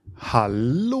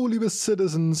Hallo liebe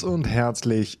Citizens und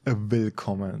herzlich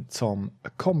willkommen zum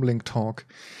Comlink Talk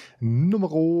Nummer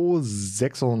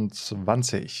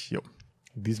 26. Jo,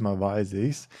 diesmal weiß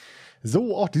ich's.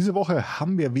 So, auch diese Woche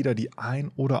haben wir wieder die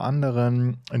ein oder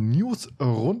anderen News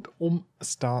rund um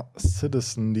Star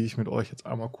Citizen, die ich mit euch jetzt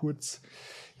einmal kurz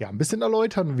ein bisschen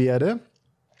erläutern werde.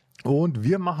 Und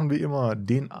wir machen wie immer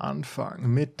den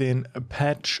Anfang mit den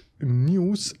Patch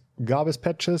News. Gab es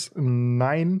Patches?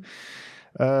 Nein.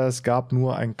 Es gab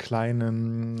nur einen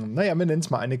kleinen, wir nennen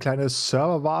es mal eine kleine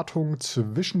Serverwartung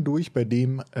zwischendurch, bei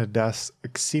dem das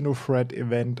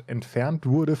Xenothread-Event entfernt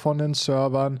wurde von den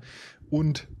Servern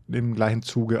und im gleichen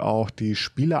Zuge auch die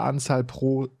Spieleranzahl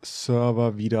pro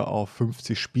Server wieder auf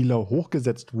 50 Spieler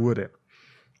hochgesetzt wurde.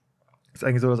 Das ist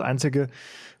eigentlich so das Einzige,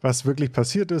 was wirklich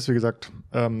passiert ist. Wie gesagt,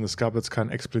 es gab jetzt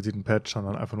keinen expliziten Patch,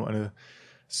 sondern einfach nur eine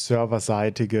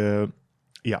serverseitige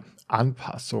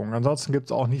Anpassung. Ansonsten gibt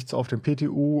es auch nichts auf dem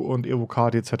PTU und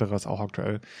Evocati etc. ist auch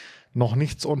aktuell noch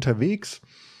nichts unterwegs.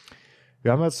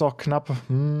 Wir haben jetzt noch knapp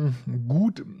 5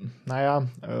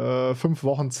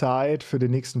 Wochen Zeit für den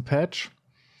nächsten Patch.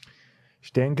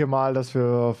 Ich denke mal, dass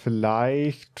wir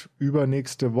vielleicht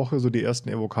übernächste Woche so die ersten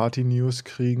Evocati-News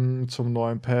kriegen zum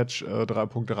neuen Patch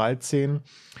 3.13.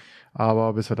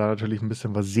 Aber bis wir da natürlich ein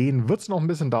bisschen was sehen, wird es noch ein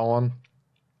bisschen dauern.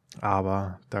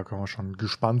 Aber da können wir schon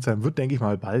gespannt sein. Wird, denke ich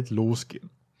mal, bald losgehen.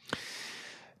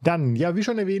 Dann, wie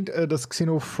schon erwähnt, das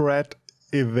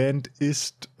Xenothread-Event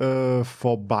ist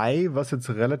vorbei, was jetzt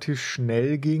relativ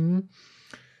schnell ging.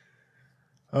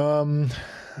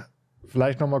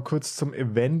 Vielleicht nochmal kurz zum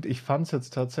Event. Ich fand es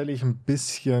jetzt tatsächlich ein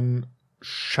bisschen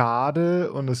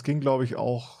schade und es ging, glaube ich,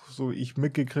 auch, so wie ich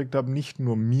mitgekriegt habe, nicht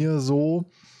nur mir so,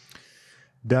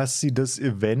 dass sie das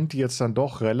Event jetzt dann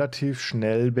doch relativ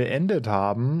schnell beendet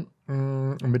haben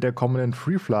mit der kommenden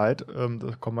Free Flight.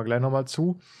 Da kommen wir gleich nochmal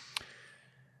zu.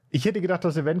 Ich hätte gedacht,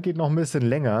 das Event geht noch ein bisschen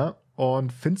länger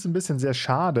und finde es ein bisschen sehr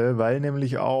schade, weil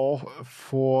nämlich auch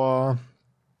es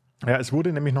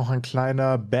wurde nämlich noch ein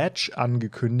kleiner Badge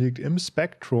angekündigt im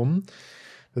Spectrum.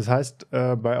 Das heißt,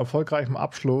 bei erfolgreichem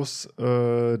Abschluss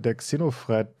der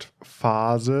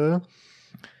Xenothread-Phase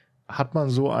hat man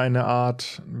so eine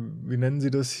Art, wie nennen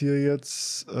sie das hier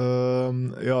jetzt,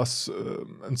 ein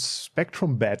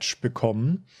Spectrum-Badge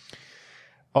bekommen.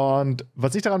 Und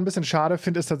was ich daran ein bisschen schade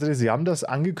finde, ist tatsächlich, sie haben das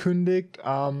angekündigt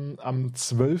am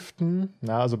 12.,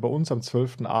 also bei uns am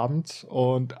 12. Abend,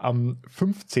 und am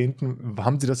 15.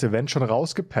 haben sie das Event schon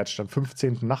rausgepatcht, am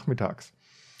 15. nachmittags.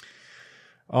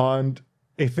 Und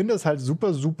ich finde es halt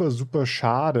super, super, super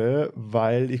schade,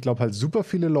 weil ich glaube halt super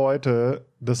viele Leute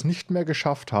das nicht mehr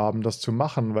geschafft haben, das zu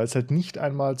machen, weil es halt nicht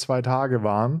einmal 2 Tage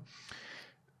waren,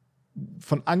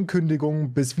 von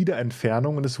Ankündigung bis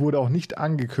Wiederentfernung, und es wurde auch nicht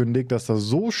angekündigt, dass das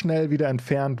so schnell wieder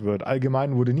entfernt wird.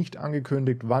 Allgemein wurde nicht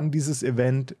angekündigt, wann dieses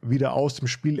Event wieder aus dem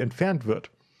Spiel entfernt wird.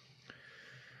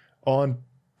 Und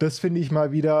das finde ich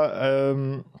mal wieder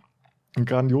ein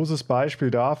grandioses Beispiel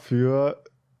dafür,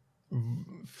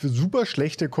 für super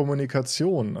schlechte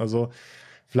Kommunikation. Also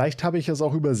vielleicht habe ich es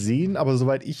auch übersehen, aber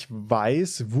soweit ich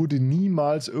weiß, wurde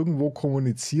niemals irgendwo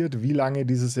kommuniziert, wie lange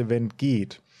dieses Event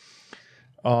geht.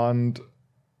 Und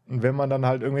wenn man dann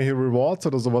halt irgendwelche Rewards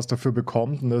oder sowas dafür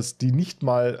bekommt und dass die nicht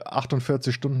mal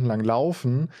 48 Stunden lang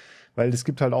laufen, weil es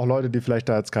gibt halt auch Leute, die vielleicht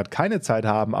da jetzt gerade keine Zeit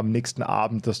haben, am nächsten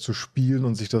Abend das zu spielen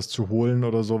und sich das zu holen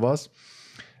oder sowas.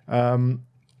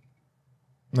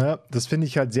 Das finde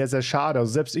ich halt sehr, sehr schade.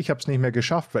 Also selbst ich habe es nicht mehr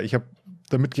geschafft, weil ich habe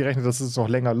damit gerechnet, dass es noch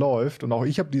länger läuft. Und auch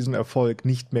ich habe diesen Erfolg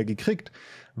nicht mehr gekriegt,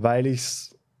 weil ich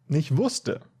es nicht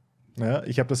wusste. Ja,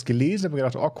 ich habe das gelesen und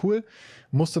gedacht, oh cool,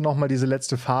 musste noch mal diese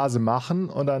letzte Phase machen.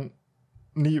 Und dann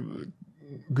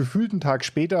gefühlt einen Tag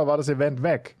später war das Event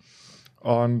weg.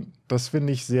 Und das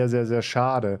finde ich sehr, sehr, sehr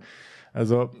schade.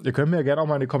 Also ihr könnt mir gerne auch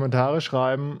mal in die Kommentare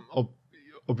schreiben, ob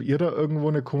ihr da irgendwo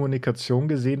eine Kommunikation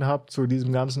gesehen habt zu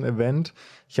diesem ganzen Event.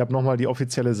 Ich habe nochmal die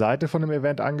offizielle Seite von dem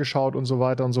Event angeschaut und so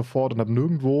weiter und so fort und habe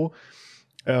nirgendwo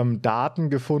Daten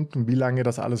gefunden, wie lange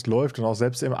das alles läuft. Und auch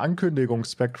selbst im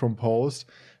Ankündigungs-Spectrum-Post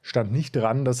stand nicht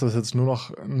dran, dass das jetzt nur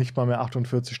noch nicht mal mehr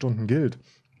 48 Stunden gilt.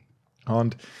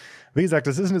 Und wie gesagt,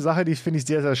 das ist eine Sache, die finde ich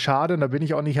sehr, sehr schade. Und da bin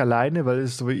ich auch nicht alleine, weil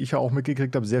es, so wie ich ja auch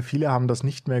mitgekriegt habe, sehr viele haben das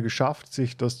nicht mehr geschafft,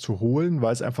 sich das zu holen,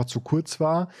 weil es einfach zu kurz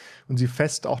war. Und sie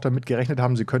fest auch damit gerechnet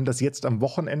haben, sie können das jetzt am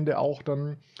Wochenende auch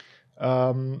dann,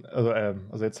 also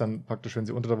jetzt dann praktisch, wenn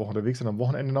sie unter der Woche unterwegs sind, am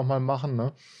Wochenende nochmal machen.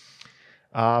 Ne?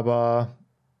 Aber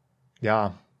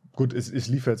ja, gut, es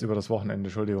lief jetzt über das Wochenende,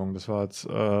 Entschuldigung, das war jetzt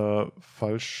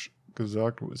falsch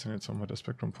gesagt. Wo ist denn jetzt nochmal der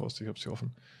Spectrum-Post? Ich habe es hier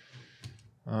offen.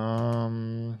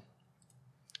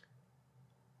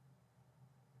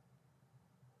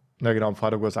 Ja, genau, am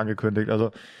Freitag wurde es angekündigt.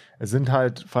 Also es sind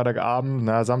halt Freitagabend,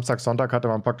 Samstag, Sonntag hatte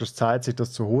man praktisch Zeit, sich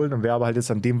das zu holen. Und wer aber halt jetzt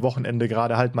an dem Wochenende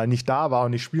gerade halt mal nicht da war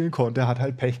und nicht spielen konnte, hat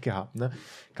halt Pech gehabt. Ne?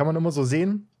 Kann man immer so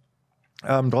sehen.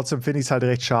 Trotzdem finde ich es halt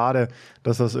recht schade,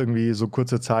 dass das irgendwie so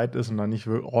kurze Zeit ist und dann nicht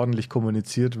ordentlich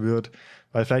kommuniziert wird.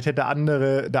 Weil vielleicht hätte der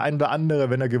ein oder andere,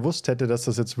 wenn er gewusst hätte, dass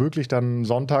das jetzt wirklich dann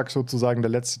Sonntag sozusagen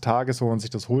der letzte Tag ist, wo man sich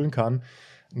das holen kann,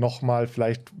 nochmal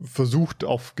vielleicht versucht,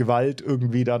 auf Gewalt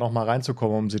irgendwie da nochmal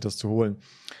reinzukommen, um sich das zu holen.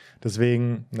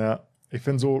 Deswegen, ich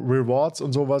finde so Rewards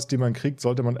und sowas, die man kriegt,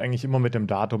 sollte man eigentlich immer mit dem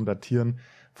Datum datieren,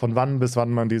 von wann bis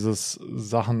wann man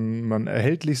Sachen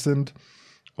erhältlich sind.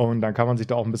 Und dann kann man sich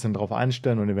da auch ein bisschen drauf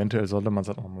einstellen und eventuell sollte man es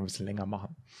dann auch mal ein bisschen länger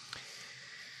machen.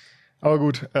 Aber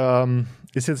gut,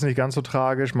 ist jetzt nicht ganz so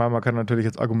tragisch. Man kann natürlich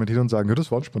jetzt argumentieren und sagen, ja, das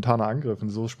war ein spontaner Angriff und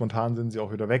so spontan sind sie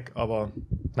auch wieder weg. Aber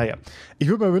naja, ich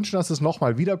würde mir wünschen, dass es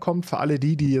nochmal wiederkommt für alle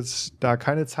die jetzt da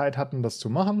keine Zeit hatten, das zu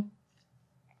machen.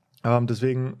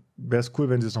 Deswegen wäre es cool,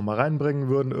 wenn sie es nochmal reinbringen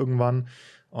würden irgendwann.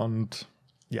 Und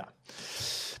ja,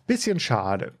 bisschen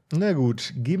schade. Na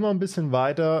gut, gehen wir ein bisschen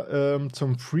weiter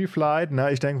zum Free Flight.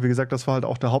 Ich denke, wie gesagt, das war halt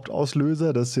auch der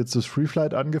Hauptauslöser, dass jetzt das Free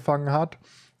Flight angefangen hat.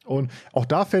 Und auch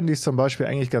da fände ich es zum Beispiel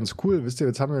eigentlich ganz cool. Wisst ihr,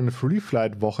 jetzt haben wir eine Free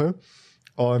Flight Woche.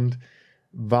 Und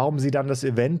warum sie dann das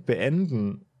Event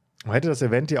beenden? Man hätte das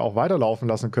Event ja auch weiterlaufen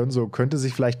lassen können. So könnte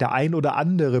sich vielleicht der ein oder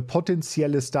andere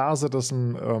potenzielle Star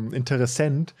Citizen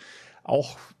Interessent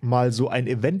auch mal so ein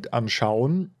Event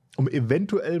anschauen, um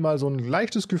eventuell mal so ein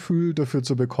leichtes Gefühl dafür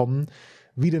zu bekommen,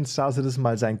 wie denn Star Citizen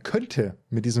mal sein könnte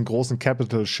mit diesen großen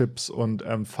Capital Ships und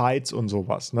Fights und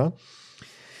sowas, ne?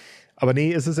 Aber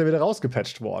nee, es ist ja wieder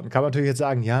rausgepatcht worden. Kann man natürlich jetzt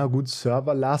sagen, ja gut,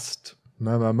 Serverlast,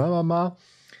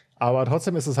 aber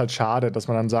trotzdem ist es halt schade, dass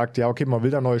man dann sagt, ja okay, man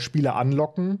will da neue Spiele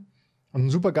anlocken und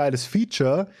ein super geiles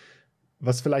Feature,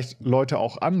 was vielleicht Leute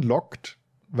auch anlockt,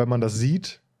 wenn man das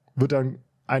sieht, wird dann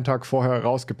einen Tag vorher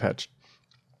rausgepatcht.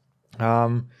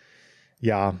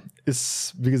 Ja,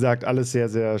 ist, wie gesagt, alles sehr,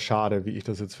 sehr schade, wie ich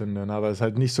das jetzt finde. Aber es ist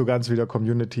halt nicht so ganz wieder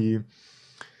Community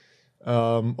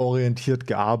orientiert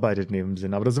gearbeitet in dem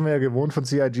Sinn. Aber da sind wir ja gewohnt von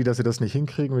CIG, dass sie das nicht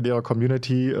hinkriegen mit ihrer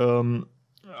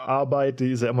Community-Arbeit.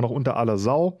 Die ist ja immer noch unter aller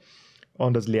Sau.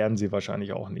 Und das lernen sie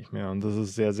wahrscheinlich auch nicht mehr. Und das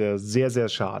ist sehr, sehr, sehr, sehr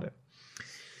schade.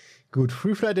 Gut,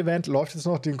 Free Flight Event läuft jetzt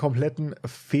noch den kompletten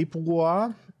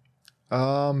Februar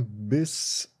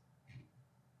bis...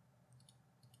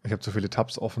 Ich habe zu viele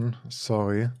Tabs offen.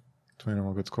 Sorry. Jetzt muss ich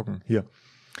nochmal kurz gucken. Hier.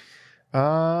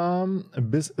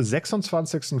 Bis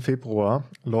 26. Februar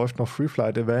läuft noch Free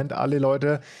Flight Event. Alle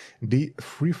Leute, die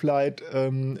Free Flight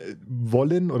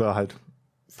wollen oder halt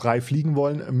frei fliegen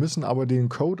wollen, müssen aber den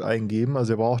Code eingeben.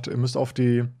 Also ihr müsst auf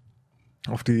die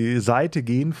Seite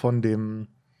gehen von dem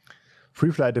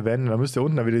Free Flight Event und da müsst ihr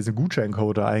unten dann wieder diesen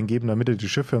Gutscheincode eingeben, damit ihr die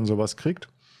Schiffe und sowas kriegt.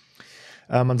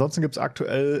 Ansonsten gibt es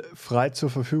aktuell frei zur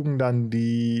Verfügung dann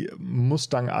die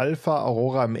Mustang Alpha,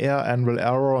 Aurora MR, Anvil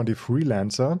Arrow und die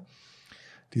Freelancer.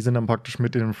 Die sind dann praktisch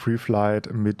mit in den Free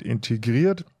Flight mit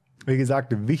integriert. Wie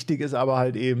gesagt, wichtig ist aber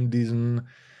halt eben diesen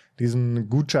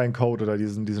Gutscheincode oder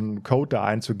diesen Code da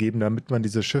einzugeben, damit man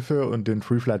diese Schiffe und den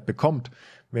Free Flight bekommt.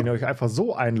 Wenn ihr euch einfach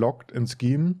so einloggt ins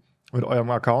Scheme mit eurem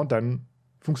Account, dann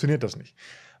funktioniert das nicht.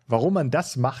 Warum man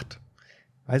das macht,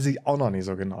 weiß ich auch noch nicht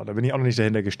so genau. Da bin ich auch noch nicht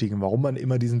dahinter gestiegen, warum man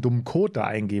immer diesen dummen Code da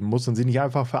eingeben muss und sie nicht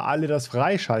einfach für alle das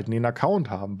freischalten, die einen Account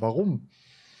haben. Warum?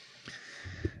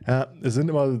 Ja,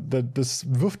 das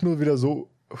wirft nur wieder so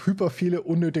hyper viele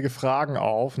unnötige Fragen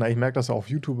auf. Ich merke das auf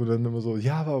YouTube und dann immer so,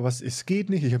 ja, aber es geht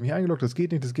nicht, ich habe mich eingeloggt, das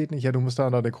geht nicht, ja, du musst da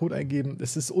den Code eingeben.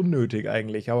 Es ist unnötig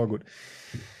eigentlich, aber gut.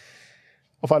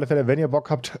 Auf alle Fälle, wenn ihr Bock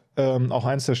habt, auch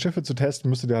eins der Schiffe zu testen,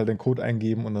 müsstet ihr halt den Code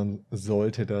eingeben und dann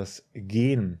sollte das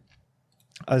gehen.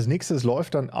 Als nächstes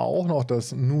läuft dann auch noch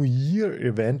das New Year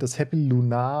Event, das Happy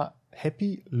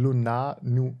Lunar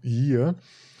New Year.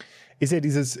 Ist ja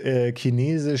dieses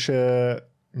chinesische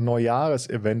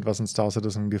Neujahres-Event, was in Star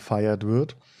Citizen gefeiert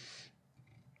wird.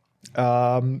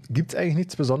 Gibt es eigentlich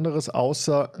nichts Besonderes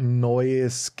außer neue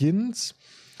Skins.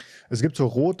 Es gibt so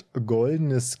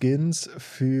rot-goldene Skins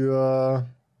für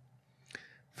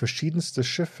verschiedenste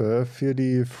Schiffe, für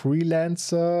die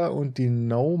Freelancer und die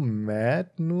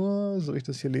Nomad nur, so ich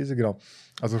das hier lese, genau.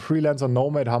 Also Freelancer und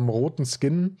Nomad haben einen roten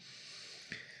Skin.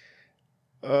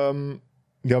 Ja,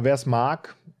 wer es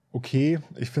mag, okay.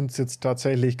 Ich finde es jetzt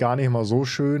tatsächlich gar nicht mal so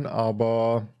schön,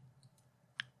 aber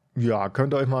ja,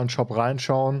 könnt ihr euch mal in den Shop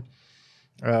reinschauen.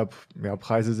 Ja,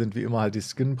 Preise sind wie immer halt die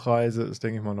Skin-Preise, ist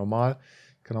denke ich mal normal.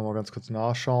 Ich kann auch mal ganz kurz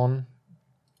nachschauen.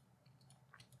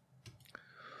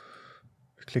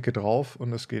 Ich klicke drauf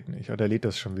und es geht nicht. Der lädt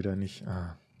das schon wieder nicht.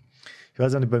 Ich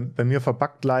weiß nicht, bei mir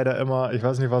verbuggt leider immer, ich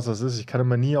weiß nicht, was das ist. Ich kann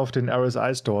immer nie auf den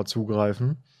RSI Store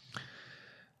zugreifen.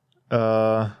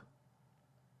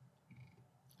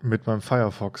 Mit meinem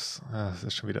Firefox. Das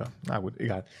ist schon wieder. Na gut,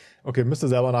 egal. Okay, müsst ihr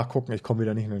selber nachgucken. Ich komme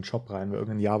wieder nicht in den Shop rein, weil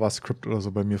irgendein JavaScript oder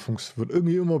so bei mir wird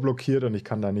irgendwie immer blockiert und ich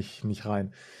kann da nicht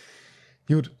rein.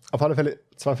 Gut, auf alle Fälle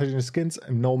 2 verschiedene Skins.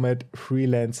 Nomad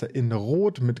Freelancer in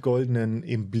Rot mit goldenen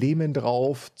Emblemen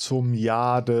drauf zum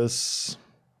Jahr des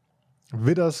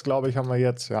Widders, glaube ich, haben wir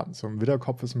jetzt. Ja, so ein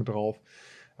Widderkopf ist mit drauf.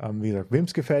 Wie gesagt, wem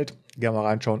es gefällt, gerne mal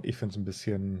reinschauen. Ich finde es ein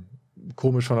bisschen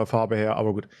komisch von der Farbe her,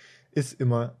 aber gut. Ist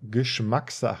immer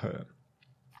Geschmackssache.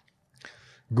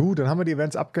 Gut, dann haben wir die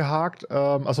Events abgehakt.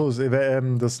 Achso,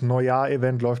 das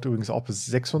Neujahr-Event läuft übrigens auch bis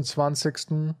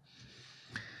 26.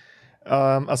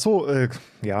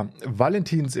 Ja,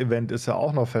 Valentins-Event ist ja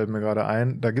auch noch, fällt mir gerade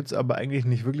ein. Da gibt es aber eigentlich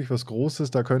nicht wirklich was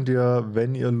Großes. Da könnt ihr,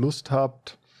 wenn ihr Lust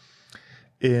habt,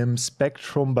 im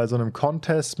Spectrum bei so einem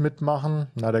Contest mitmachen.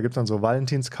 Na, da gibt es dann so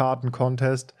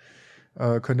Valentinskarten-Contest.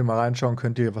 Könnt ihr mal reinschauen,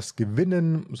 könnt ihr was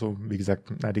gewinnen. So, wie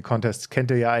gesagt, die Contests kennt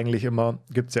ihr ja eigentlich immer,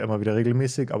 gibt es ja immer wieder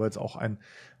regelmäßig, aber jetzt auch ein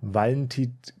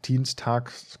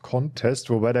Valentinstags-Contest,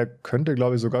 wobei der könnte,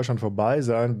 glaube ich, sogar schon vorbei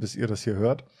sein, bis ihr das hier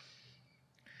hört.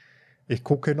 Ich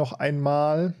gucke noch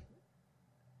einmal.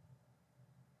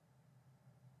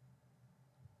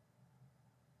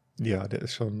 Ja, der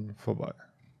ist schon vorbei.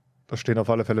 Da stehen auf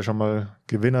alle Fälle schon mal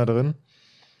Gewinner drin.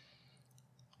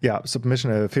 Ja,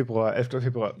 Submission Februar, 11.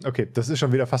 Februar. Okay, das ist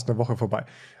schon wieder fast eine Woche vorbei.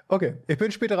 Okay, ich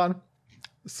bin später dran.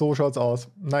 So schaut's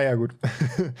aus. Naja, gut.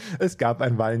 Es gab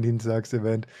ein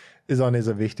Valentinstags-Event. Ist auch nicht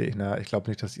so wichtig. Ne? Ich glaube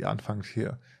nicht, dass ihr anfangt,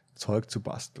 hier Zeug zu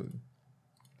basteln.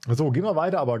 So, gehen wir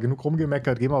weiter, aber genug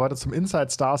rumgemeckert. Gehen wir weiter zum Inside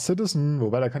Star Citizen.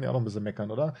 Wobei, da kann ich auch noch ein bisschen meckern,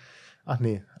 oder? Ach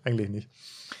nee, eigentlich nicht.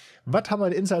 Was haben wir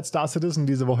in Inside Star Citizen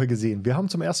diese Woche gesehen? Wir haben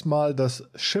zum ersten Mal das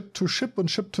Ship-to-Ship und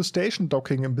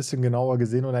Ship-to-Station-Docking ein bisschen genauer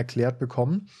gesehen und erklärt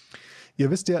bekommen. Ihr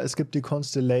wisst ja, es gibt die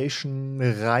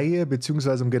Constellation-Reihe,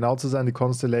 beziehungsweise um genau zu sein, die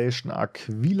Constellation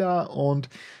Aquila und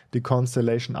die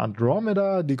Constellation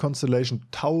Andromeda. Die Constellation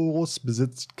Taurus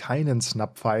besitzt keinen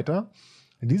Snapfighter.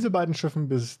 Diese beiden Schiffen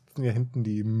besitzen ja hinten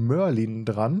die Merlin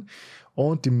dran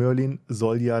und die Merlin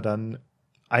soll ja dann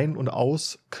ein- und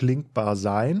ausklinkbar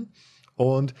sein.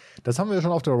 Und das haben wir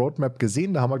schon auf der Roadmap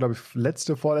gesehen. Da haben wir, glaube ich,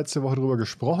 vorletzte Woche drüber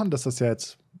gesprochen, dass das ja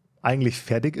jetzt eigentlich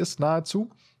fertig ist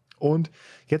nahezu. Und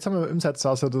jetzt haben wir im Inside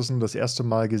Star Citizen das erste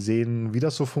Mal gesehen, wie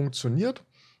das so funktioniert.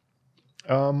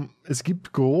 Es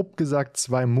gibt grob gesagt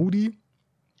 2 Modi.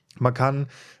 Man kann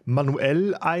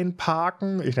manuell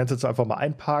einparken. Ich nenne es jetzt einfach mal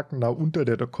einparken, da unter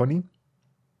der Conny.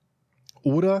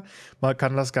 Oder man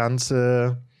kann das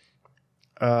Ganze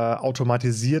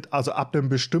automatisiert, also ab einem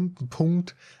bestimmten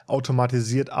Punkt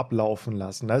automatisiert ablaufen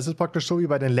lassen. Das ist praktisch so wie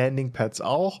bei den Landingpads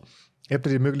auch. Ihr habt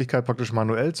ja die Möglichkeit, praktisch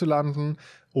manuell zu landen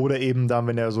oder eben dann,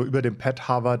 wenn ihr so über dem Pad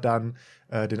hovert, dann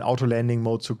den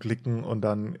Auto-Landing-Mode zu klicken und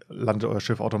dann landet euer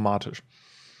Schiff automatisch.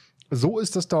 So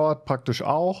ist das dort praktisch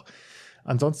auch.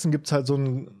 Ansonsten gibt es halt so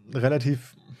ein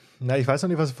relativ, ich weiß noch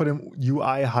nicht, was ich von dem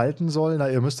UI halten soll.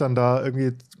 Ihr müsst dann da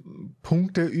irgendwie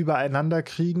Punkte übereinander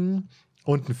kriegen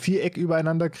und ein Viereck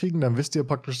übereinander kriegen, dann wisst ihr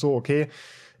praktisch so, okay,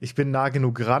 ich bin nah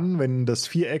genug ran, wenn das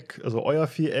Viereck, also euer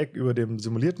Viereck über dem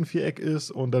simulierten Viereck ist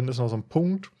und dann ist noch so ein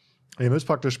Punkt. Ihr müsst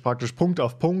praktisch Punkt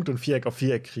auf Punkt und Viereck auf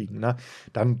Viereck kriegen, ne?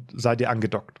 Dann seid ihr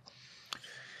angedockt.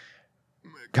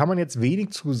 Kann man jetzt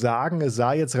wenig zu sagen, es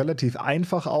sah jetzt relativ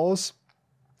einfach aus,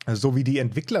 so wie die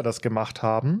Entwickler das gemacht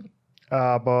haben,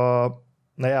 aber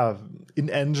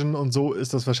in-Engine und so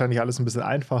ist das wahrscheinlich alles ein bisschen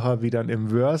einfacher, wie dann im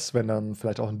Verse, wenn dann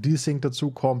vielleicht auch ein Desync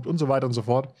dazu kommt und so weiter und so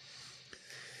fort.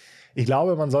 Ich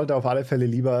glaube, man sollte auf alle Fälle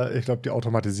lieber, die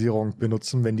Automatisierung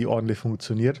benutzen, wenn die ordentlich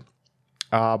funktioniert.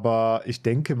 Aber ich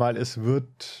denke mal, es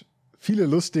wird viele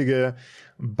lustige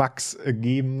Bugs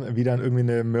geben, wie dann irgendwie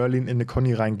eine Merlin in eine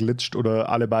Conny reinglitscht oder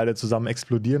alle beide zusammen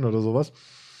explodieren oder sowas.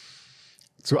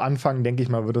 Zu Anfang, denke ich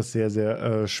mal, wird das sehr,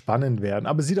 sehr spannend werden.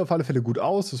 Aber es sieht auf alle Fälle gut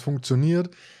aus, es funktioniert.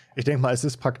 Ich denke mal, es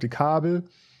ist praktikabel.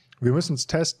 Wir müssen es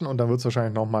testen und dann wird es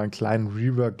wahrscheinlich noch mal einen kleinen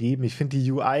Rework geben. Ich finde,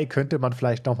 die UI könnte man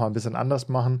vielleicht noch mal ein bisschen anders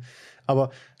machen.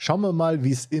 Aber schauen wir mal,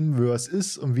 wie es im Verse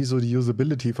ist und wie so die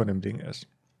Usability von dem Ding ist.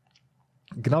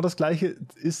 Genau das gleiche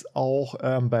ist auch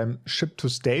beim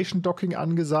Ship-to-Station-Docking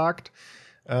angesagt.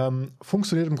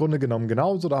 Funktioniert im Grunde genommen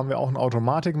genauso. Da haben wir auch einen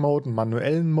Automatic-Mode, einen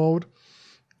manuellen Mode.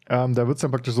 Da wird es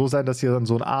dann praktisch so sein, dass ihr dann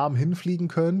so einen Arm hinfliegen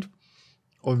könnt.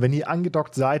 Und wenn ihr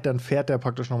angedockt seid, dann fährt der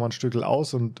praktisch nochmal ein Stückel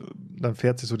aus und dann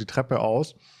fährt sich so die Treppe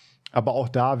aus. Aber auch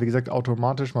da, wie gesagt,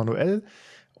 automatisch manuell.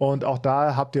 Und auch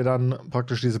da habt ihr dann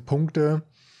praktisch diese Punkte,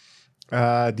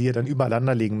 die ihr dann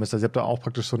übereinander legen müsst. Also ihr habt da auch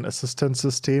praktisch so ein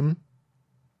Assistance-System.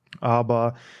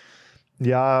 Aber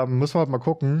ja, muss man halt mal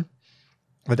gucken.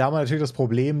 Weil da haben wir natürlich das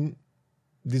Problem,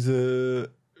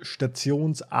 diese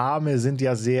Stationsarme sind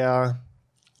ja sehr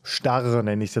starr,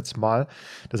 nenne ich es jetzt mal.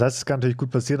 Das heißt, es kann natürlich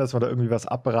gut passieren, dass man da irgendwie was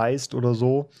abreißt oder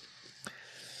so.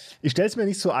 Ich stelle es mir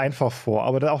nicht so einfach vor,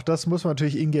 aber auch das muss man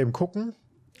natürlich in-game gucken.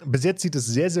 Bis jetzt sieht es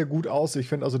sehr, sehr gut aus. Ich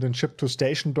finde also den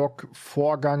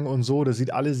Chip-to-Station-Dock-Vorgang und so, das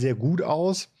sieht alles sehr gut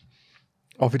aus.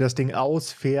 Auch wie das Ding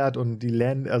ausfährt und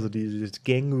also die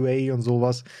Gangway und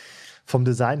sowas. Vom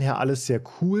Design her alles sehr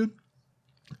cool.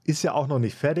 Ist ja auch noch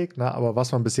nicht fertig, ne? Aber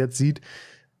was man bis jetzt sieht,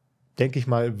 denke ich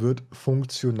mal, wird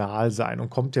funktional sein und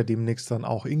kommt ja demnächst dann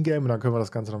auch in-game und dann können wir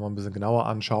das Ganze noch mal ein bisschen genauer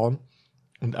anschauen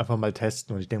und einfach mal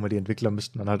testen. Und ich denke mal, die Entwickler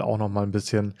müssten dann halt auch noch mal ein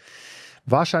bisschen,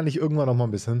 wahrscheinlich irgendwann noch mal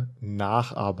ein bisschen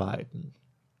nacharbeiten.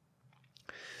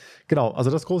 Genau,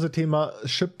 also das große Thema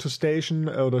Ship-to-Station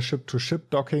oder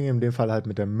Ship-to-Ship-Docking, in dem Fall halt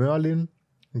mit der Merlin.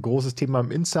 Ein großes Thema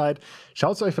im Inside.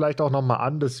 Schaut es euch vielleicht auch noch mal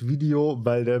an, das Video,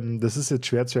 weil das ist jetzt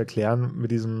schwer zu erklären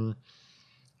mit diesem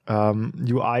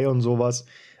UI und sowas.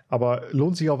 Aber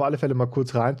lohnt sich auf alle Fälle mal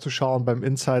kurz reinzuschauen beim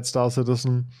Inside Star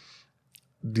Citizen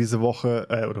diese Woche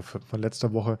oder von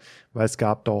letzter Woche, weil es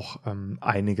gab doch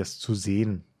einiges zu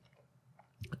sehen.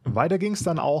 Weiter ging es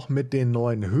dann auch mit den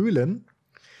neuen Höhlen.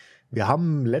 Wir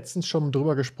haben letztens schon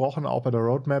drüber gesprochen, auch bei der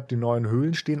Roadmap, die neuen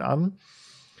Höhlen stehen an.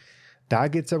 Da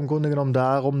geht es ja im Grunde genommen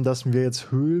darum, dass wir jetzt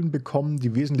Höhlen bekommen,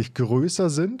 die wesentlich größer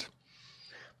sind.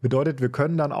 Bedeutet, wir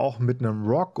können dann auch mit einem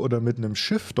Rock oder mit einem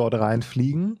Schiff dort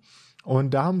reinfliegen.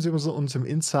 Und da haben sie uns im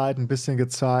Inside ein bisschen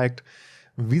gezeigt,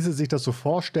 wie sie sich das so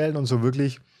vorstellen und so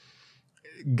wirklich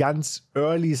ganz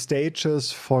early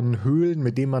Stages von Höhlen,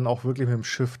 mit denen man auch wirklich mit dem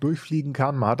Schiff durchfliegen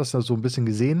kann. Man hat das da so ein bisschen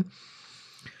gesehen.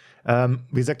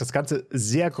 Wie gesagt, das Ganze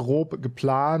sehr grob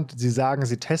geplant. Sie sagen,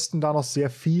 sie testen da noch sehr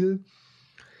viel,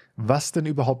 was denn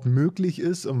überhaupt möglich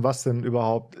ist und was denn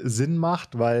überhaupt Sinn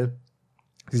macht, weil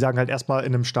sie sagen halt erstmal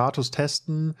in einem Status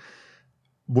testen,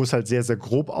 wo es halt sehr, sehr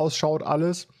grob ausschaut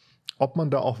alles, ob man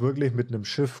da auch wirklich mit einem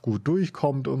Schiff gut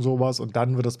durchkommt und sowas und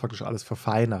dann wird das praktisch alles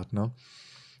verfeinert, ne?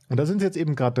 Und da sind sie jetzt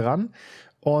eben gerade dran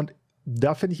und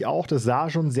da finde ich auch, das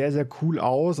sah schon sehr, sehr cool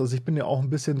aus. Also ich bin ja auch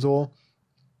ein bisschen so,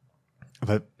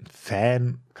 weil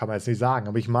Fan kann man jetzt nicht sagen,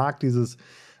 aber ich mag dieses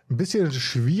ein bisschen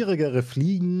schwierigere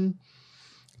Fliegen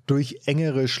durch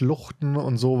engere Schluchten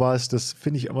und sowas. Das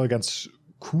finde ich immer ganz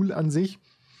cool an sich,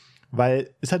 weil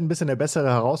es halt ein bisschen eine bessere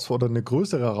Herausforderung, eine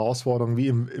größere Herausforderung wie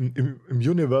im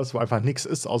Universe, wo einfach nichts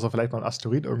ist, außer vielleicht mal ein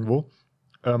Asteroid irgendwo,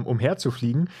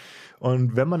 umherzufliegen.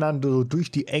 Und wenn man dann so durch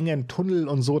die engen Tunnel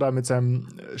und so da mit seinem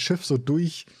Schiff so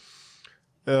durch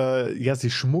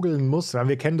sich schmuggeln muss. Ja,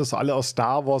 wir kennen das alle aus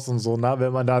Star Wars und so, ne?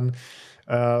 Wenn man dann,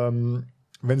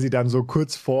 wenn sie dann so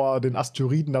kurz vor den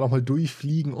Asteroiden da nochmal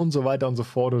durchfliegen und so weiter und so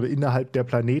fort oder innerhalb der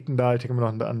Planeten da, ich denke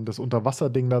mal noch an das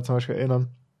Unterwasserding da zum Beispiel erinnern.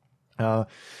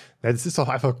 Das ist doch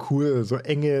einfach cool, so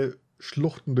enge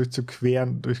Schluchten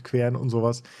durchqueren und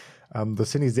sowas.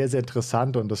 Das finde ich sehr, sehr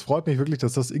interessant und das freut mich wirklich,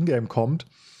 dass das Ingame kommt.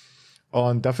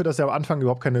 Und dafür, dass ja am Anfang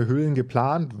überhaupt keine Höhlen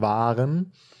geplant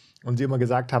waren, und sie immer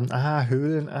gesagt haben,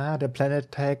 Höhlen, der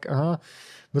Planet Tag,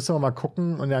 müssen wir mal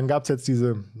gucken. Und dann gab es jetzt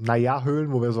diese,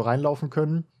 Höhlen, wo wir so reinlaufen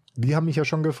können. Die haben mich ja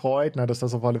schon gefreut, dass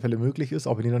das auf alle Fälle möglich ist,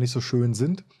 auch wenn die noch nicht so schön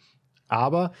sind.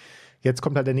 Aber jetzt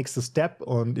kommt halt der nächste Step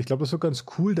und ich glaube, das wird ganz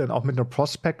cool, dann auch mit einer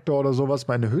Prospector oder sowas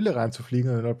mal in eine Höhle reinzufliegen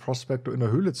und in einer Prospector in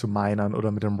der Höhle zu minern oder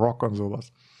mit dem Rock und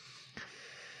sowas.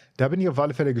 Da bin ich auf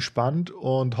alle Fälle gespannt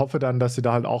und hoffe dann, dass sie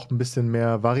da halt auch ein bisschen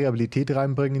mehr Variabilität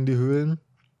reinbringen in die Höhlen.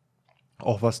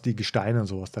 Auch was die Gesteine und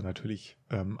sowas dann natürlich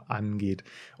angeht.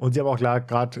 Und sie haben auch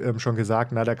gerade schon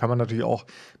gesagt, da kann man natürlich auch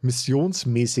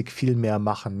missionsmäßig viel mehr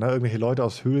machen. Ne? Irgendwelche Leute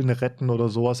aus Höhlen retten oder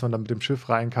sowas, wenn man dann mit dem Schiff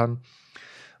rein kann.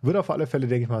 Wird auf alle Fälle,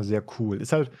 denke ich mal, sehr cool.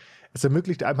 Es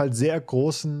ermöglicht einem halt sehr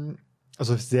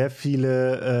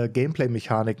viele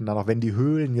Gameplay-Mechaniken dann auch, wenn die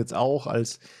Höhlen jetzt auch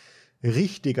als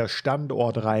richtiger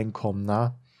Standort reinkommen,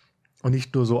 ne? Und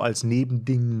nicht nur so als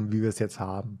Nebending, wie wir es jetzt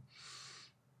haben.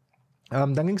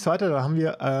 Dann ging es weiter, da haben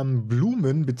wir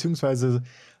Blumen bzw.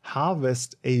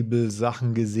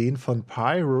 Harvestable-Sachen gesehen von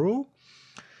Pyro.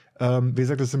 Wie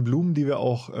gesagt, das sind Blumen, die wir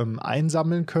auch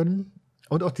einsammeln können.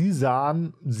 Und auch die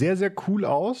sahen sehr, sehr cool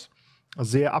aus.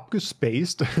 Sehr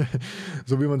abgespaced,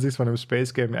 so wie man sich von einem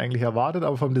Space Game eigentlich erwartet.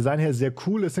 Aber vom Design her sehr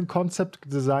cool. Es sind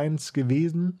Concept-Designs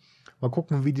gewesen. Mal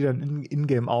gucken, wie die dann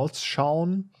in-game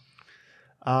ausschauen.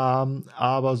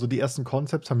 Aber so die ersten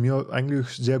Concepts haben mir eigentlich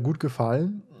sehr gut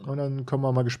gefallen. Und dann können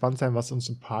wir mal gespannt sein, was uns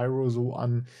in Pyro so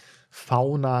an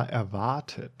Fauna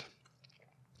erwartet.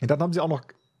 Und dann haben sie auch noch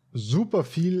super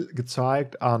viel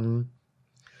gezeigt an,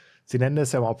 sie nennen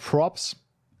es ja mal Props,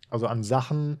 also an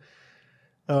Sachen.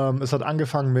 Es hat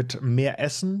angefangen mit mehr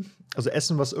Essen, also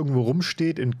Essen, was irgendwo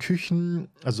rumsteht in Küchen,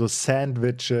 also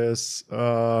Sandwiches,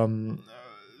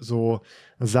 so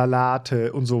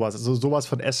Salate und sowas. Also sowas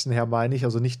von Essen her meine ich.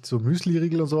 Also nicht so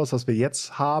Müsli-Riegel und sowas, was wir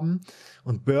jetzt haben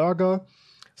und Burger,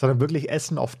 sondern wirklich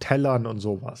Essen auf Tellern und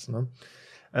sowas. Ne?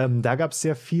 Da gab es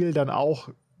sehr viel dann auch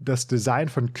das Design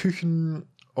von Küchen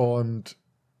und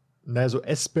so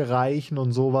Essbereichen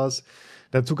und sowas.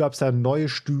 Dazu gab es dann neue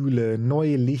Stühle,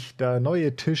 neue Lichter,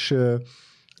 neue Tische,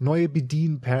 neue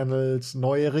Bedienpanels,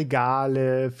 neue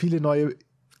Regale, viele neue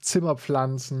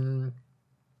Zimmerpflanzen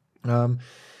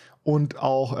und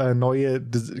auch neue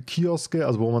Kioske,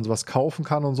 also wo man sowas kaufen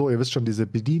kann und so. Ihr wisst schon, diese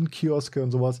Bedienkioske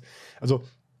und sowas. Also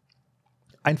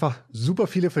einfach super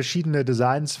viele verschiedene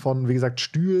Designs von, wie gesagt,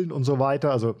 Stühlen und so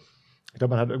weiter. Also ich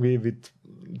glaube, man hat irgendwie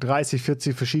 30,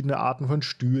 40 verschiedene Arten von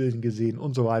Stühlen gesehen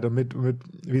und so weiter mit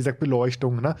wie gesagt,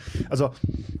 Beleuchtung. Ne? Also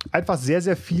einfach sehr,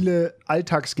 sehr viele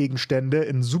Alltagsgegenstände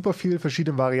in super vielen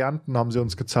verschiedenen Varianten haben sie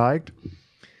uns gezeigt,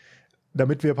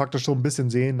 damit wir praktisch so ein bisschen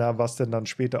sehen, was denn dann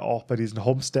später auch bei diesen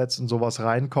Homesteads und sowas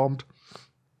reinkommt.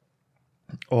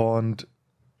 Und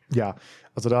ja,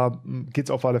 also da geht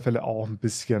es auf alle Fälle auch ein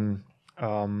bisschen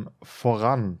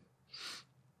voran.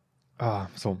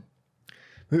 So.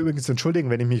 Ich will übrigens entschuldigen,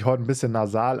 wenn ich mich heute ein bisschen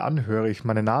nasal anhöre.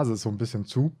 Meine Nase ist so ein bisschen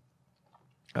zu.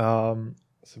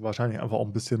 Ist wahrscheinlich einfach auch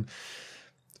ein bisschen,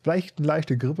 vielleicht eine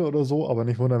leichte Grippe oder so, aber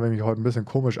nicht wundern, wenn ich mich heute ein bisschen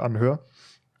komisch anhöre.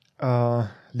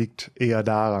 Liegt eher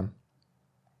daran.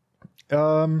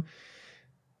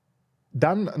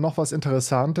 Dann noch was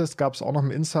Interessantes, gab es auch noch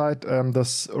im Insight,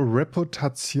 das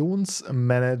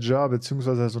Reputationsmanager,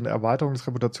 beziehungsweise so eine Erweiterung des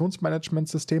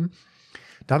Reputationsmanagementsystems.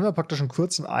 Da haben wir praktisch einen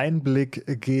kurzen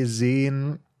Einblick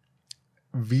gesehen,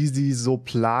 wie sie so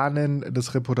planen,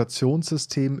 das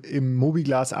Reputationssystem im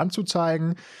Mobiglas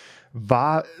anzuzeigen.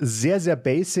 War sehr, sehr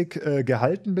basic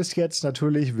gehalten bis jetzt.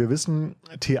 Natürlich, wir wissen,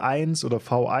 T1 oder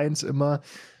V1 immer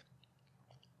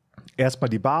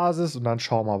erstmal die Basis und dann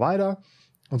schauen wir weiter.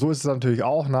 Und so ist es natürlich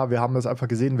auch. Wir haben das einfach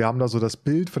gesehen, wir haben da so das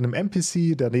Bild von dem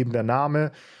NPC, daneben der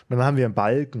Name, und dann haben wir einen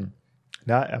Balken.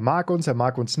 Ja, er mag uns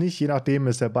nicht, je nachdem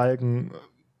ist der Balken,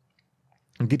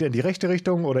 geht er in die rechte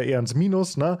Richtung oder eher ins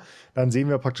Minus, ne? Dann sehen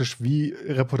wir praktisch, wie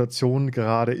Reputation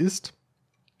gerade ist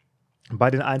bei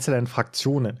den einzelnen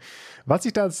Fraktionen. Was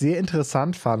ich da sehr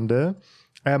interessant fand,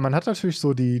 man hat natürlich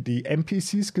so die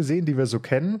NPCs gesehen, die wir so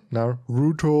kennen,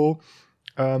 Ruto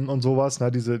und sowas,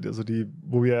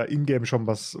 wo wir in-game schon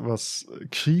was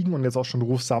kriegen und jetzt auch schon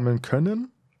Ruf sammeln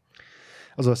können.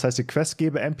 Also das heißt, die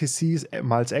Questgeber NPCs,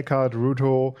 Miles Eckhart,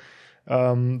 Ruto,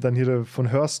 dann hier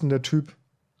von Hurston der Typ,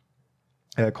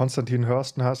 Konstantin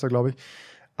Hurston heißt er, glaube ich.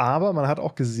 Aber man hat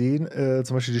auch gesehen,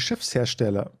 zum Beispiel die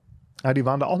Schiffshersteller. Ja, die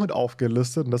waren da auch mit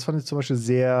aufgelistet. Und das fand ich zum Beispiel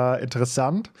sehr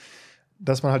interessant,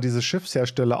 dass man halt diese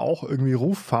Schiffshersteller auch irgendwie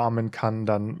ruffarmen kann,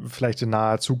 dann vielleicht in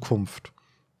naher Zukunft.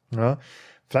 Ja?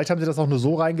 Vielleicht haben sie das auch nur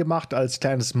so reingemacht als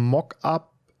kleines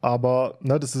Mock-up, aber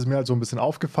das ist mir halt so ein bisschen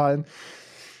aufgefallen.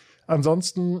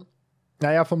 Ansonsten,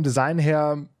 vom Design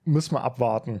her müssen wir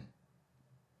abwarten.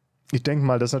 Ich denke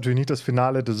mal, das ist natürlich nicht das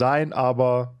finale Design,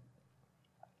 aber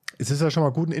es ist ja schon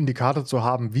mal gut, einen Indikator zu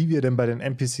haben, wie wir denn bei den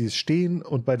NPCs stehen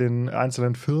und bei den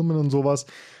einzelnen Firmen und sowas,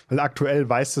 weil aktuell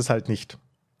weißt du es halt nicht.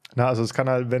 Also es kann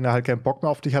halt, wenn er halt keinen Bock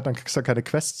mehr auf dich hat, dann kriegst du keine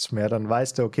Quests mehr, dann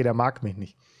weißt du, okay, der mag mich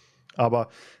nicht. Aber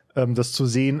das zu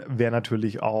sehen wäre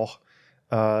natürlich auch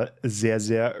sehr,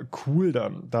 sehr cool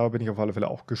dann. Da bin ich auf alle Fälle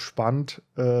auch gespannt,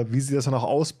 wie sie das dann auch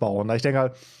ausbauen. Ich denke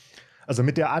halt, also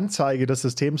mit der Anzeige des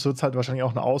Systems wird es halt wahrscheinlich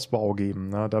auch einen Ausbau geben,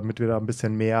 damit wir da ein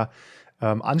bisschen mehr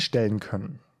anstellen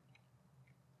können.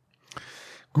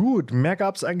 Gut, mehr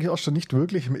gab es eigentlich auch schon nicht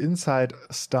wirklich im Inside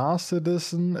Star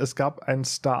Citizen. Es gab ein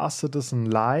Star Citizen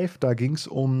Live, da ging es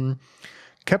um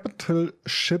Capital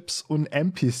Ships und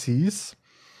NPCs.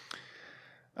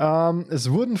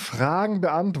 Es wurden Fragen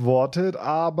beantwortet,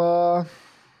 aber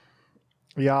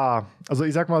ja, also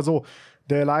ich sag mal so,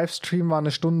 der Livestream war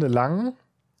eine Stunde lang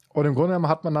und im Grunde genommen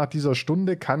hat man nach dieser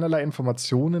Stunde keinerlei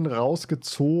Informationen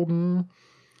rausgezogen,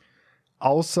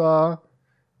 außer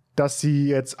dass sie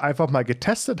jetzt einfach mal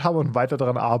getestet haben und weiter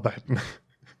daran arbeiten.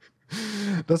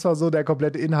 Das war so der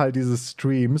komplette Inhalt dieses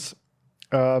Streams,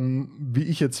 wie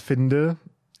ich jetzt finde.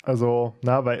 Also,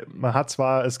 weil man hat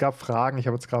zwar, es gab Fragen,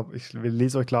 ich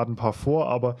lese euch gerade ein paar vor,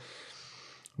 aber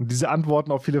diese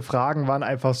Antworten auf viele Fragen waren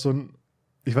einfach so ein,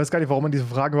 ich weiß gar nicht, warum man diese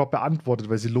Fragen überhaupt beantwortet,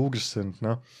 weil sie logisch sind,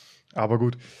 ne? Aber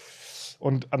gut.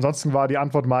 Und ansonsten war die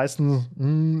Antwort meistens,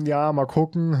 ja, mal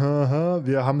gucken,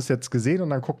 wir haben es jetzt gesehen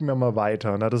und dann gucken wir mal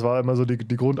weiter. Ne? Das war immer so die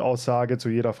Grundaussage zu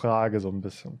jeder Frage so ein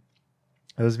bisschen.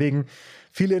 Deswegen,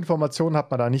 viele Informationen hat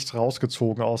man da nicht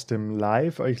rausgezogen aus dem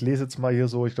Live. Ich lese jetzt mal hier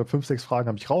so, ich glaube 5, 6 Fragen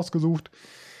habe ich rausgesucht.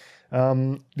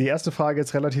 Die erste Frage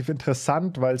ist relativ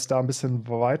interessant, weil es da man ein bisschen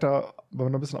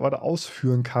weiter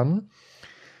ausführen kann.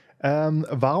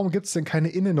 Warum gibt es denn keine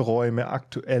Innenräume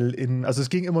aktuell also es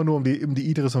ging immer nur um die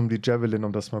Idris und um die Javelin,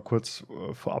 um das mal kurz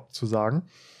vorab zu sagen.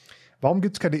 Warum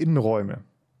gibt es keine Innenräume?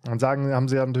 Dann haben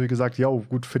sie ja natürlich gesagt, ja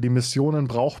gut, für die Missionen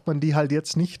braucht man die halt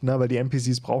jetzt nicht, ne, weil die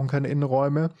NPCs brauchen keine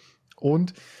Innenräume.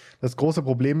 Und das große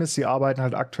Problem ist, sie arbeiten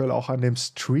halt aktuell auch an dem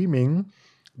Streaming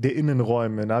der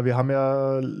Innenräume. Ne? Wir haben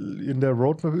ja in der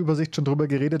Roadmap-Übersicht schon drüber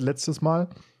geredet letztes Mal,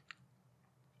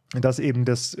 dass eben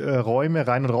Räume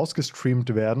rein und raus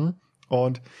gestreamt werden.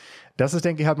 Und das ist,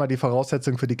 denke ich, halt mal die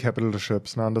Voraussetzung für die Capital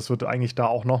Ships. Ne? Und das wird eigentlich da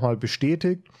auch nochmal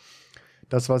bestätigt.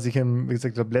 Das, was ich im, wie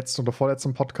gesagt, im letzten oder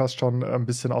vorletzten Podcast schon ein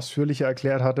bisschen ausführlicher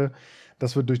erklärt hatte,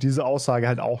 das wird durch diese Aussage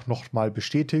halt auch nochmal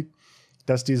bestätigt,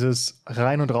 dass dieses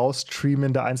Rein- und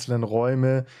Raus-Streamen der einzelnen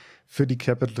Räume für die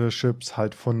Capital Ships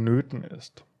halt vonnöten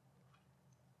ist.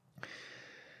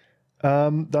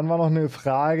 Dann war noch eine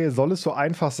Frage, soll es so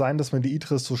einfach sein, dass man die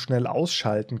Idris so schnell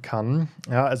ausschalten kann?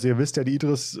 Ja, also ihr wisst ja, die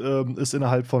Idris ist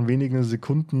innerhalb von wenigen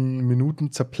Sekunden,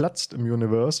 Minuten zerplatzt im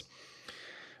Universe.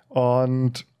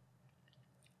 Und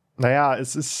naja,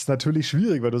 es ist natürlich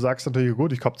schwierig, weil du sagst natürlich,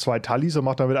 gut, ich habe 2 Tallis und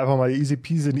mache damit einfach mal easy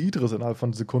peasy eine Idris innerhalb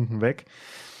von Sekunden weg.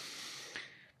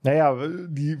 Naja,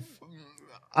 die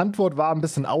Antwort war ein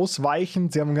bisschen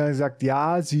ausweichend. Sie haben gesagt,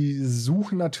 ja, sie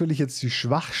suchen natürlich jetzt die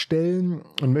Schwachstellen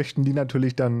und möchten die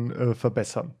natürlich dann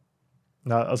verbessern.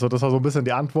 Ja, also das war so ein bisschen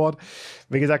die Antwort.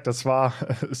 Wie gesagt, das war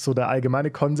so der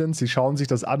allgemeine Konsens. Sie schauen sich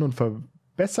das an und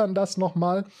verbessern das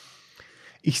nochmal.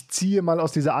 Ich ziehe mal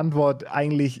aus dieser Antwort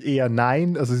eigentlich eher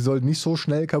nein. Also sie sollten nicht so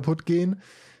schnell kaputt gehen.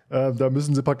 Da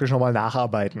müssen sie praktisch nochmal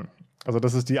nacharbeiten. Also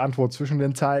das ist die Antwort zwischen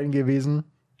den Zeilen gewesen.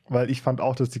 Weil ich fand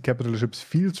auch, dass die Capital Ships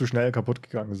viel zu schnell kaputt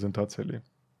gegangen sind tatsächlich.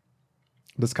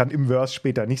 Das kann im Verse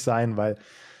später nicht sein, weil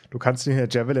du kannst nicht eine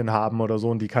Javelin haben oder so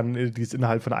und die ist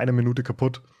innerhalb von 1 Minute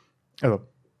kaputt. Also,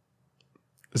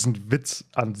 ist ein Witz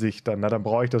an sich dann. Dann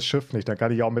brauche ich das Schiff nicht. Dann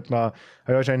kann ich auch habe ich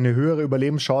wahrscheinlich eine höhere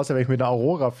Überlebenschance, wenn ich mit einer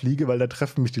Aurora fliege, weil da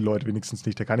treffen mich die Leute wenigstens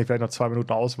nicht. Da kann ich vielleicht noch 2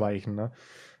 Minuten ausweichen. Ne?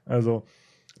 Also,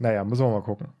 naja, müssen wir mal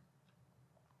gucken.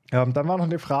 Dann war noch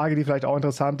eine Frage, die vielleicht auch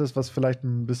interessant ist, was vielleicht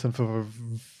ein bisschen für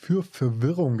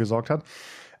Verwirrung gesorgt hat.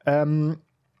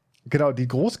 Genau, die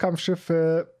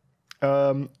Großkampfschiffe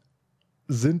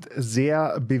sind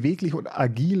sehr beweglich und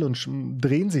agil und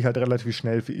drehen sich halt relativ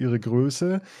schnell für ihre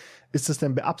Größe. Ist das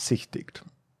denn beabsichtigt?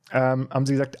 Haben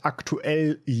sie gesagt,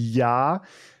 aktuell ja,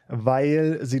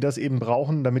 weil sie das eben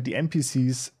brauchen, damit die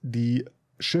NPCs die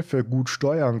Schiffe gut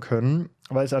steuern können,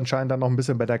 weil es anscheinend dann noch ein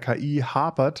bisschen bei der KI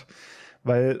hapert.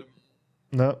 Weil,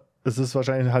 ne, es ist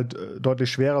wahrscheinlich halt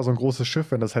deutlich schwerer, so ein großes Schiff,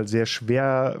 wenn das halt sehr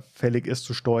schwerfällig ist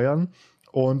zu steuern.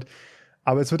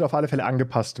 Aber es wird auf alle Fälle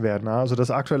angepasst werden. Ne? Also das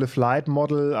aktuelle Flight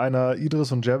Model einer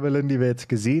Idris und Javelin, die wir jetzt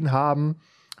gesehen haben,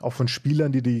 auch von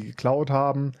Spielern, die geklaut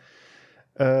haben,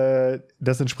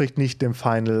 das entspricht nicht dem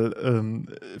Final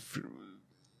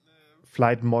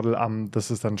Flight Model,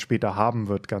 das es dann später haben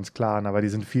wird, ganz klar. Aber die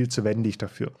sind viel zu wendig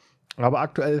dafür. Aber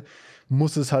aktuell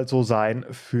muss es halt so sein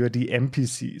für die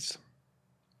NPCs.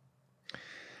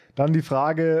 Dann die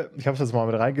Frage, ich habe es jetzt mal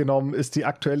mit reingenommen, ist die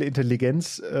aktuelle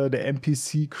Intelligenz der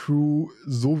NPC-Crew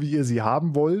so, wie ihr sie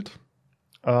haben wollt?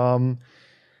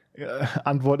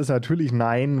 Antwort ist natürlich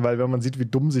nein, weil wenn man sieht, wie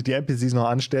dumm sich die NPCs noch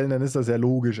anstellen, dann ist das ja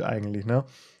logisch eigentlich. Ne?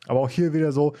 Aber auch hier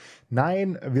wieder so,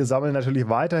 nein, wir sammeln natürlich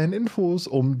weiterhin Infos,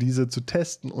 um diese zu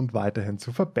testen und weiterhin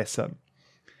zu verbessern.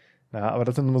 Ja, aber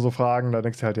das sind immer so Fragen, da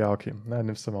denkst du halt, ja, okay,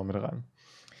 nimmst du mal mit rein.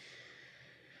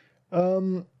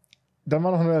 Dann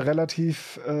war noch eine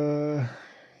relativ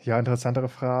interessantere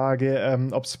Frage,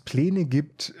 ob es Pläne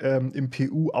gibt, im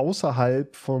PU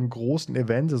außerhalb von großen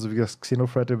Events, also wie das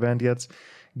Xenothreat-Event jetzt,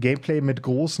 Gameplay mit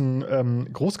großen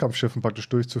Großkampfschiffen praktisch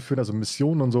durchzuführen, also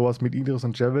Missionen und sowas mit Idris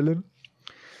und Javelin.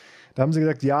 Da haben sie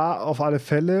gesagt, ja, auf alle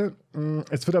Fälle.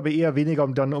 Es wird aber eher weniger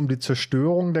um die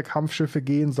Zerstörung der Kampfschiffe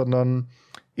gehen, sondern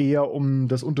eher um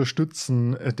das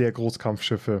Unterstützen der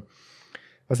Großkampfschiffe.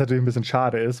 Was natürlich ein bisschen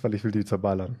schade ist, weil ich will die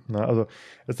zerballern. Ne? Also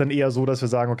es ist dann eher so, dass wir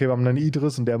sagen, okay, wir haben einen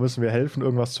Idris und der müssen wir helfen,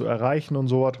 irgendwas zu erreichen und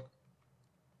sowas.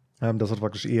 Das wird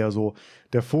praktisch eher so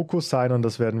der Fokus sein und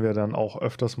das werden wir dann auch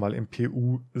öfters mal im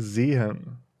PU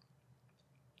sehen.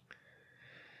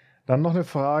 Dann noch eine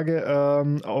Frage,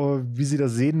 wie Sie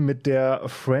das sehen mit der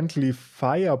Friendly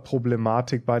Fire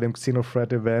Problematik bei dem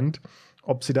Xenothreat Event.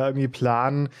 Ob Sie da irgendwie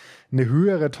planen, eine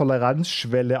höhere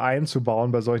Toleranzschwelle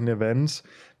einzubauen bei solchen Events,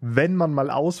 wenn man mal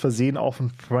aus Versehen auf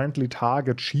ein Friendly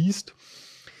Target schießt.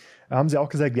 Da haben Sie auch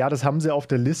gesagt, ja, das haben Sie auf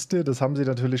der Liste, das haben Sie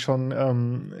natürlich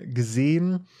schon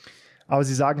gesehen. Aber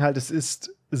Sie sagen halt, es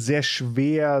ist sehr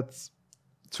schwer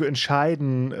zu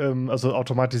entscheiden, also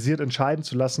automatisiert entscheiden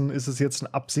zu lassen, ist es jetzt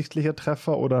ein absichtlicher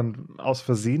Treffer oder ein aus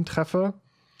Versehen Treffer.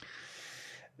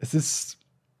 Es ist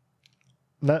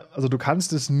also du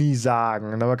kannst es nie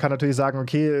sagen. Man kann natürlich sagen,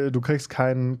 okay, du kriegst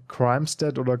keinen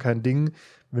Crime-Stat oder kein Ding,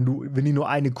 wenn die nur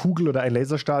eine Kugel oder ein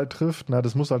Laserstrahl trifft.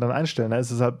 Das musst du halt dann einstellen.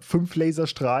 Es ist halt 5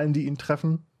 Laserstrahlen, die ihn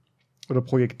treffen oder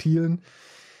Projektilen.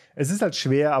 Es ist halt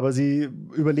schwer, aber sie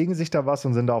überlegen sich da was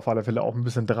und sind da auf alle Fälle auch ein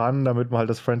bisschen dran, damit man halt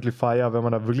das Friendly Fire, wenn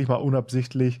man da wirklich mal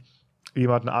unabsichtlich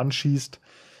jemanden anschießt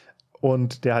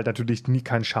und der halt natürlich nie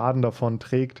keinen Schaden davon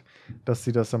trägt, dass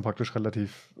sie das dann praktisch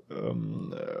relativ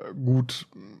gut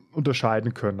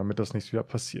unterscheiden können, damit das nicht wieder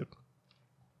passiert.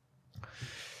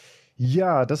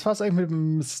 Ja, das war es eigentlich mit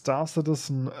dem Star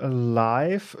Citizen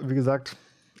Live. Wie gesagt,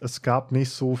 es gab nicht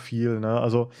so viel.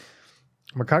 Also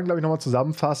man kann, glaube ich, nochmal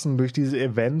zusammenfassen, durch diese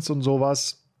Events und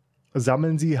sowas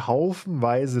sammeln sie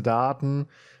haufenweise Daten,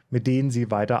 mit denen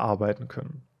sie weiterarbeiten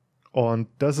können. Und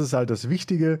das ist halt das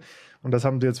Wichtige. Und das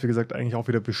haben sie jetzt, wie gesagt, eigentlich auch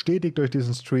wieder bestätigt durch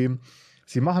diesen Stream.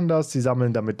 Sie machen das, sie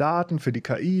sammeln damit Daten für die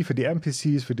KI, für die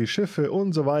NPCs, für die Schiffe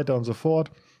und so weiter und so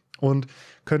fort und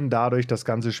können dadurch das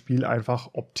ganze Spiel einfach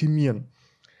optimieren.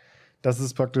 Das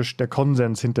ist praktisch der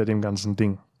Konsens hinter dem ganzen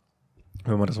Ding,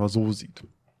 wenn man das mal so sieht.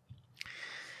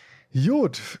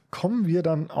 Gut, kommen wir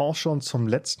dann auch schon zum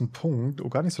letzten Punkt.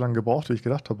 Gar nicht so lange gebraucht, wie ich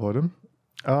gedacht habe heute.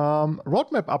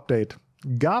 Roadmap-Update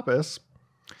gab es.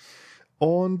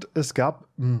 Und es gab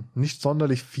nicht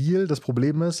sonderlich viel. Das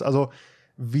Problem ist, also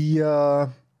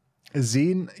wir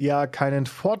sehen ja keinen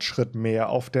Fortschritt mehr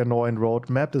auf der neuen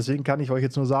Roadmap. Deswegen kann ich euch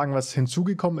jetzt nur sagen, was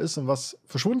hinzugekommen ist und was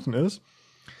verschwunden ist.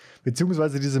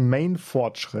 Beziehungsweise diesen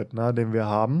Main-Fortschritt, den wir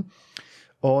haben.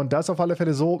 Und da ist auf alle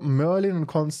Fälle so, Merlin und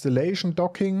Constellation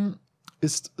Docking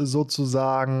ist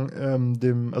sozusagen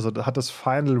hat das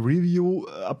Final Review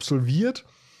absolviert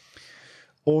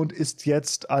und ist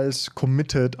jetzt als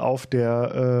committed auf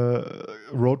der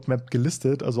Roadmap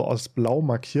gelistet, also als blau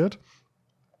markiert.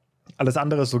 Alles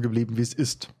andere ist so geblieben, wie es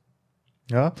ist.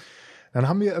 Ja. Dann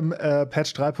haben wir im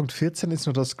Patch 3.14 ist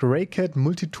noch das Greycat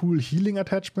Multitool Healing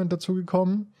Attachment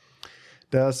dazugekommen.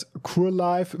 Das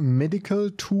CureLife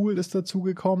Medical Tool ist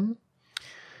dazugekommen.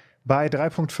 Bei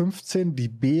 3.15 die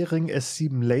Behring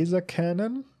S7 Laser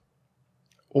Cannon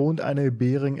und eine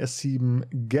Behring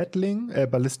S7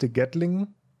 Ballistic Gatling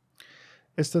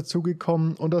ist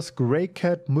dazugekommen. Und das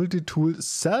Greycat Multitool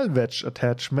Salvage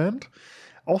Attachment,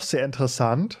 auch sehr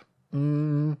interessant,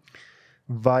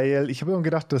 weil ich habe immer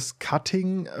gedacht, das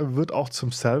Cutting wird auch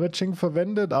zum Salvaging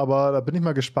verwendet, aber da bin ich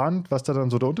mal gespannt, was da dann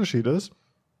so der Unterschied ist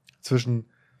zwischen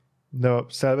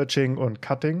Salvaging und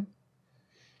Cutting.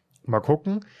 Mal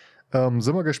gucken.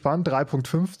 Sind wir gespannt.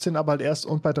 3.15 aber halt erst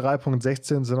und bei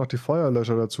 3.16 sind auch die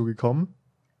Feuerlöscher dazugekommen.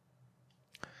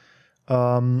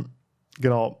 Genau,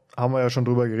 haben wir ja schon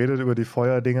drüber geredet, über die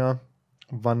Feuerdinger.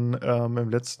 Wann im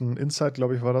letzten Insight,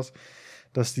 glaube ich, war das,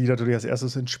 dass die natürlich als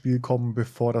erstes ins Spiel kommen,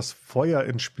 bevor das Feuer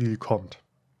ins Spiel kommt.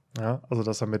 Ja, also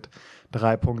das dann mit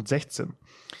 3.16.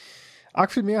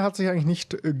 Arg viel mehr hat sich eigentlich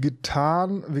nicht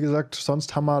getan. Wie gesagt,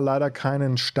 sonst haben wir leider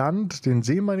keinen Stand. Den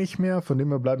sehen wir nicht mehr. Von dem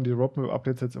her bleiben die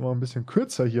Roadmap-Updates jetzt immer ein bisschen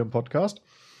kürzer hier im Podcast.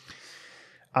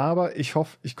 Aber ich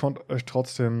hoffe, ich konnte euch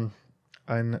trotzdem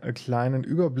einen kleinen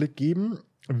Überblick geben.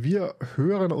 Wir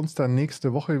hören uns dann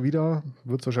nächste Woche wieder.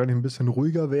 Wird es wahrscheinlich ein bisschen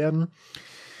ruhiger werden.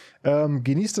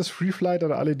 Genießt das Free Flight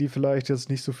an alle, die vielleicht jetzt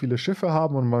nicht so viele Schiffe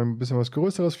haben und mal ein bisschen was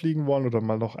Größeres fliegen wollen oder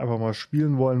mal noch einfach mal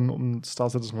spielen wollen und Star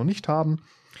Citizen noch nicht haben.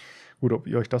 Gut, ob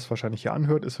ihr euch das wahrscheinlich hier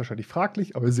anhört, ist wahrscheinlich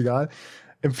fraglich, aber ist egal.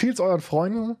 Empfehlt es euren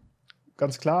Freunden,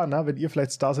 ganz klar, wenn ihr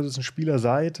vielleicht Star Citizen Spieler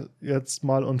seid, jetzt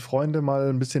mal und Freunde mal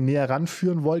ein bisschen näher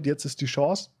ranführen wollt, jetzt ist die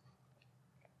Chance.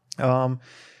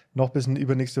 Noch bis in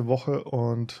übernächste Woche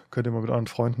und könnt ihr mal mit euren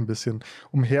Freunden ein bisschen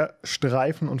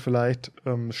umherstreifen und vielleicht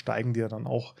steigen die ja dann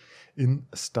auch in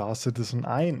Star Citizen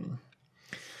ein.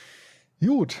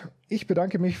 Gut, ich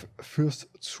bedanke mich fürs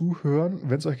Zuhören.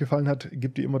 Wenn es euch gefallen hat,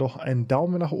 gebt ihr immer doch einen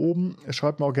Daumen nach oben.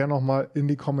 Schreibt mir auch gerne nochmal in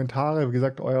die Kommentare, wie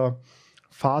gesagt, euer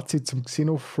Fazit zum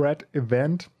Xenothread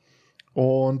Event.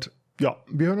 Und ja,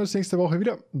 wir hören uns nächste Woche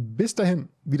wieder. Bis dahin,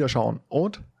 wiederschauen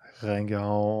und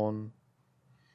reingehauen.